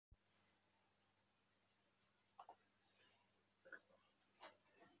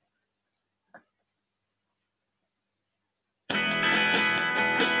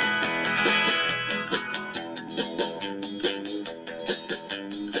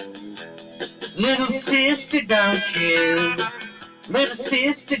Little sister, don't you? Little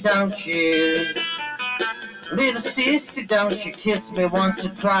sister, don't you? Little sister, don't you kiss me once or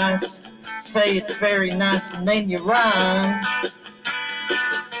twice? Say it's very nice and then you run.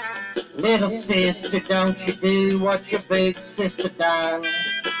 Little sister, don't you do what your big sister done?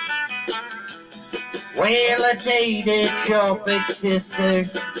 Well, I dated your big sister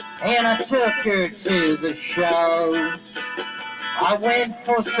and I took her to the show. I went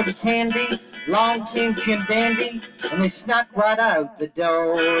for some candy, long came Jim Dandy, and they snuck right out the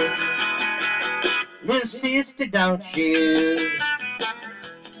door. Little sister, don't you?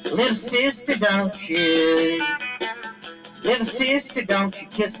 Little sister, don't you? Little sister, don't you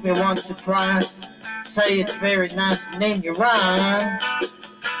kiss me once or twice? Say it's very nice and then you run.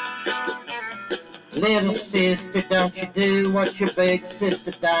 Little sister, don't you do what your big sister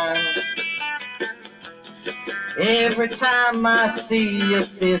done? Every time I see your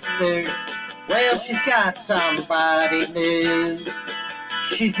sister, well, she's got somebody new.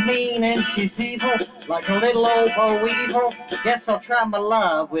 She's mean and she's evil, like a little old Bo Weevil. Guess I'll try my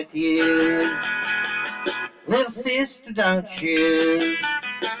love with you. Little sister, don't you?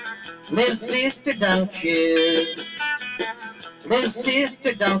 Little sister, don't you? Little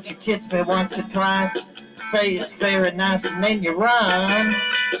sister, don't you kiss me once or twice? Say it's very nice and then you run.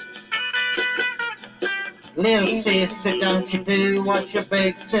 Little sister, don't you do what your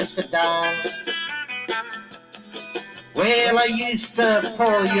big sister done? Well, I used to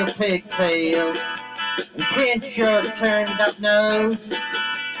pull your pigtails and pinch your turned up nose.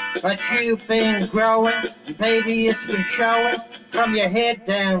 But you've been growing, and baby, it's been showing from your head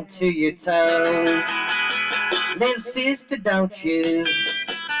down to your toes. Little sister, don't you?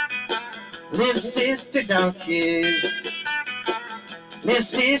 Little sister, don't you? Little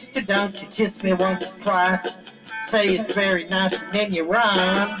sister, don't you kiss me once or twice? Say it's very nice and then you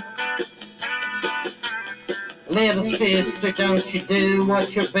run. Little sister, don't you do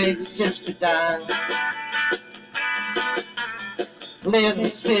what your big sister done? Little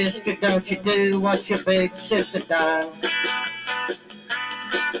sister, don't you do what your big sister done?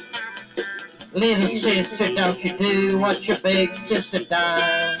 Little sister, don't you do what your big sister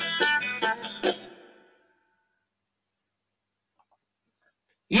done?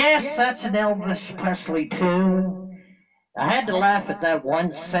 Yes, that's an Elvis Presley tune. I had to laugh at that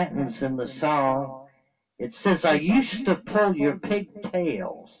one sentence in the song. It says, I used to pull your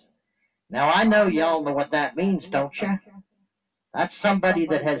pigtails. Now, I know y'all know what that means, don't you? That's somebody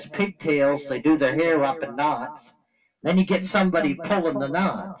that has pigtails. They do their hair up in knots. Then you get somebody pulling the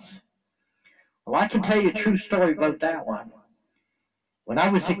knots. Well, I can tell you a true story about that one. When I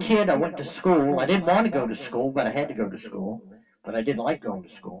was a kid, I went to school. I didn't want to go to school, but I had to go to school. But I didn't like going to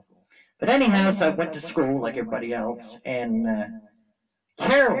school. But anyhow, so I went to school like everybody else. And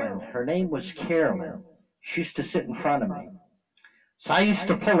Carolyn, her name was Carolyn. She used to sit in front of me. So I used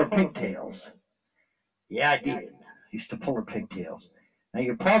to pull her pigtails. Yeah, I did. I used to pull her pigtails. Now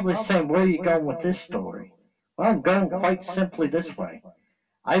you're probably saying, where are you going with this story? Well, I'm going quite simply this way.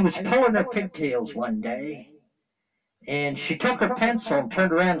 I was pulling her pigtails one day, and she took her pencil and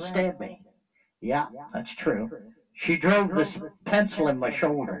turned around and stabbed me. Yeah, that's true. She drove this pencil in my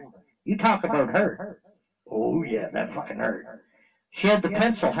shoulder. You talk about hurt. Oh, yeah, that fucking hurt. She had the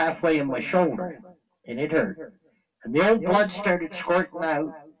pencil halfway in my shoulder, and it hurt. And the old blood started squirting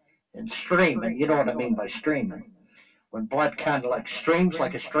out and streaming. You know what I mean by streaming. When blood kind of like streams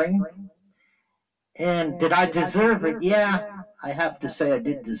like a stream. And did I deserve it? Yeah, I have to say I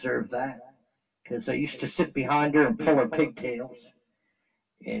did deserve that. Because I used to sit behind her and pull her pigtails.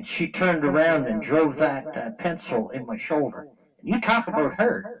 And she turned around and drove that pencil in my shoulder. And you talk about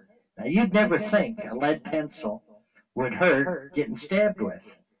hurt. Now, you'd never think a lead pencil would hurt getting stabbed with.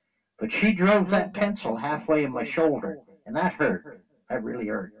 But she drove that pencil halfway in my shoulder, and that hurt. That really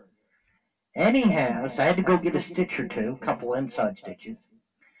hurt. Anyhow, so I had to go get a stitch or two, a couple inside stitches.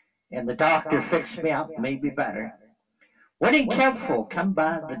 And the doctor fixed me up and made me better. When in Kempful, come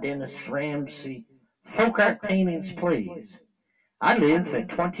by the Dennis Ramsey Folk Art Paintings, please. I live at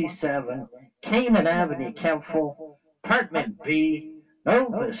 27 Cayman Avenue, Kempful, Apartment B,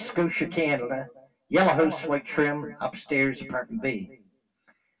 Nova Scotia, Canada. Yellow house, white trim, upstairs, Apartment B.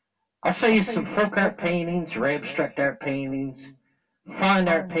 I'll show you some folk art paintings or abstract art paintings, fine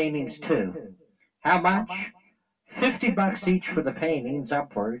art paintings too. How much? $50 each for the paintings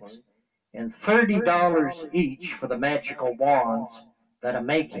upwards, and $30 each for the magical wands that I'm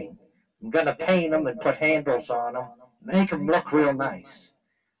making. I'm going to paint them and put handles on them, make them look real nice.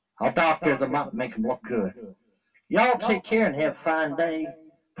 I'll doctor them up and make them look good. Y'all take care and have a fine day.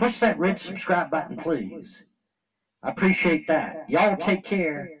 Push that red subscribe button, please. I appreciate that. Y'all take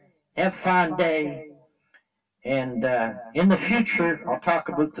care Have a fine day. And in the future, I'll talk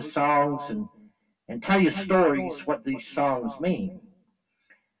about the songs and tell you stories what these songs mean.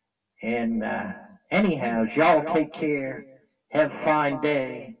 And anyhow, y'all take care. Have a fine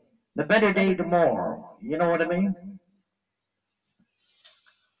day. The better day tomorrow. You know what I mean?